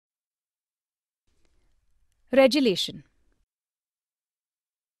Regelation.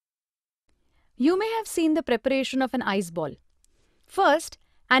 You may have seen the preparation of an ice ball. First,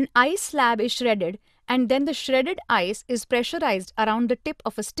 an ice slab is shredded and then the shredded ice is pressurized around the tip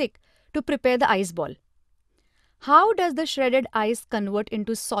of a stick to prepare the ice ball. How does the shredded ice convert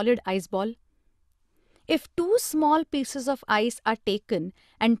into solid ice ball? If two small pieces of ice are taken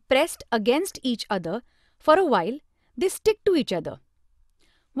and pressed against each other, for a while, they stick to each other.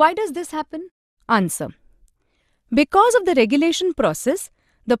 Why does this happen? Answer. Because of the regelation process,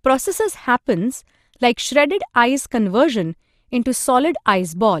 the process happens like shredded ice conversion into solid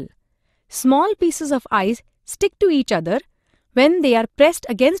ice ball. Small pieces of ice stick to each other when they are pressed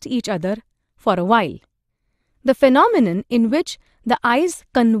against each other for a while. The phenomenon in which the ice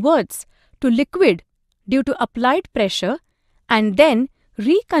converts to liquid due to applied pressure and then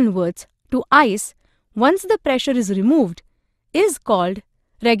reconverts to ice once the pressure is removed is called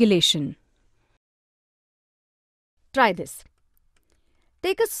regelation. Try this.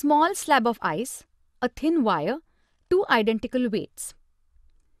 Take a small slab of ice, a thin wire, two identical weights.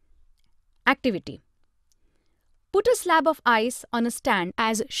 Activity. Put a slab of ice on a stand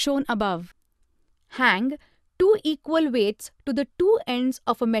as shown above. Hang two equal weights to the two ends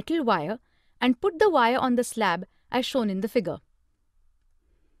of a metal wire and put the wire on the slab as shown in the figure.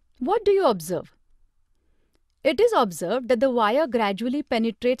 What do you observe? It is observed that the wire gradually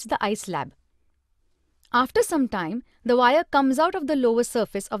penetrates the ice slab. After some time, the wire comes out of the lower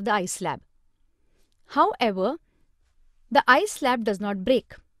surface of the ice slab. However, the ice slab does not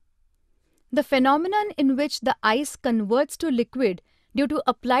break. The phenomenon in which the ice converts to liquid due to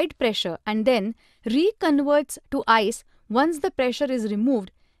applied pressure and then reconverts to ice once the pressure is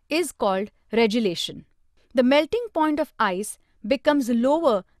removed is called regelation. The melting point of ice becomes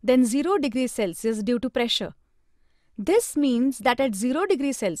lower than 0 degrees Celsius due to pressure. This means that at 0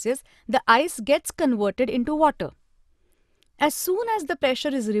 degrees Celsius, the ice gets converted into water. As soon as the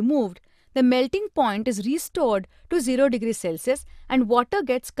pressure is removed, the melting point is restored to 0 degrees Celsius and water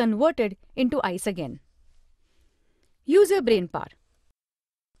gets converted into ice again. Use your brain power.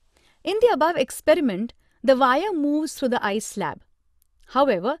 In the above experiment, the wire moves through the ice slab.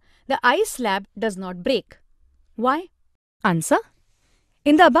 However, the ice slab does not break. Why? Answer.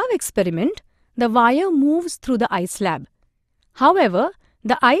 In the above experiment, the wire moves through the ice slab. However,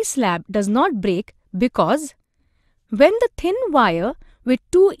 the ice slab does not break because when the thin wire with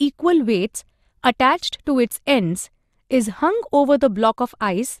two equal weights attached to its ends is hung over the block of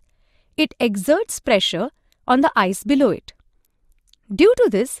ice, it exerts pressure on the ice below it. Due to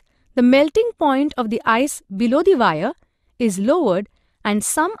this, the melting point of the ice below the wire is lowered and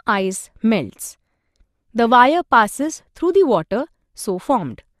some ice melts. The wire passes through the water so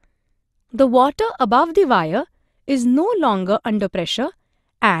formed. The water above the wire is no longer under pressure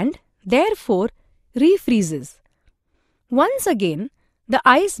and therefore refreezes. Once again, the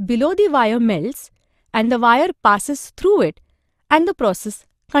ice below the wire melts and the wire passes through it and the process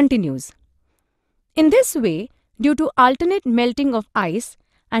continues. In this way, due to alternate melting of ice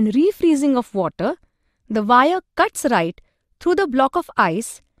and refreezing of water, the wire cuts right through the block of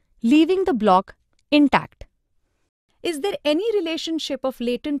ice, leaving the block intact. Is there any relationship of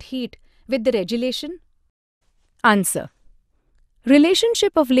latent heat with the regelation? Answer.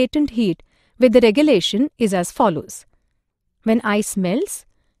 Relationship of latent heat with the regelation is as follows. When ice melts,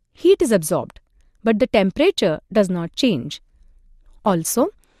 heat is absorbed, but the temperature does not change. Also,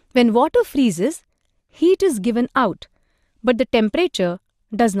 when water freezes, heat is given out, but the temperature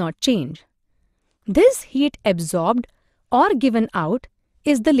does not change. This heat absorbed or given out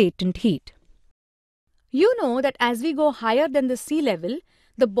is the latent heat. You know that as we go higher than the sea level,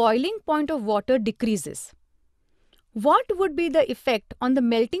 the boiling point of water decreases. What would be the effect on the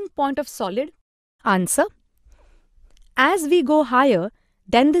melting point of solid? Answer. As we go higher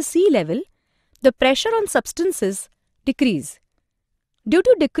than the sea level, the pressure on substances decrease. Due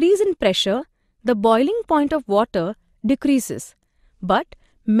to decrease in pressure, the boiling point of water decreases, but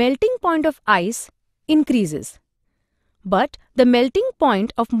melting point of ice increases. But the melting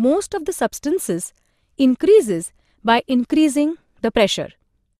point of most of the substances increases by increasing the pressure.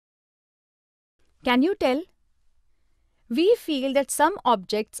 Can you tell? We feel that some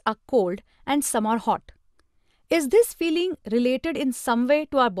objects are cold and some are hot. Is this feeling related in some way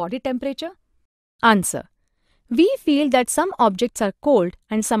to our body temperature? Answer. We feel that some objects are cold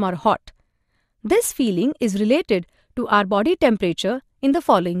and some are hot. This feeling is related to our body temperature in the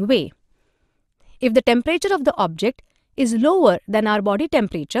following way. If the temperature of the object is lower than our body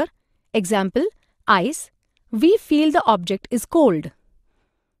temperature, example, ice, we feel the object is cold.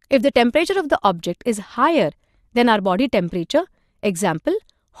 If the temperature of the object is higher than our body temperature, example,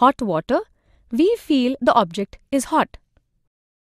 hot water, we feel the object is hot.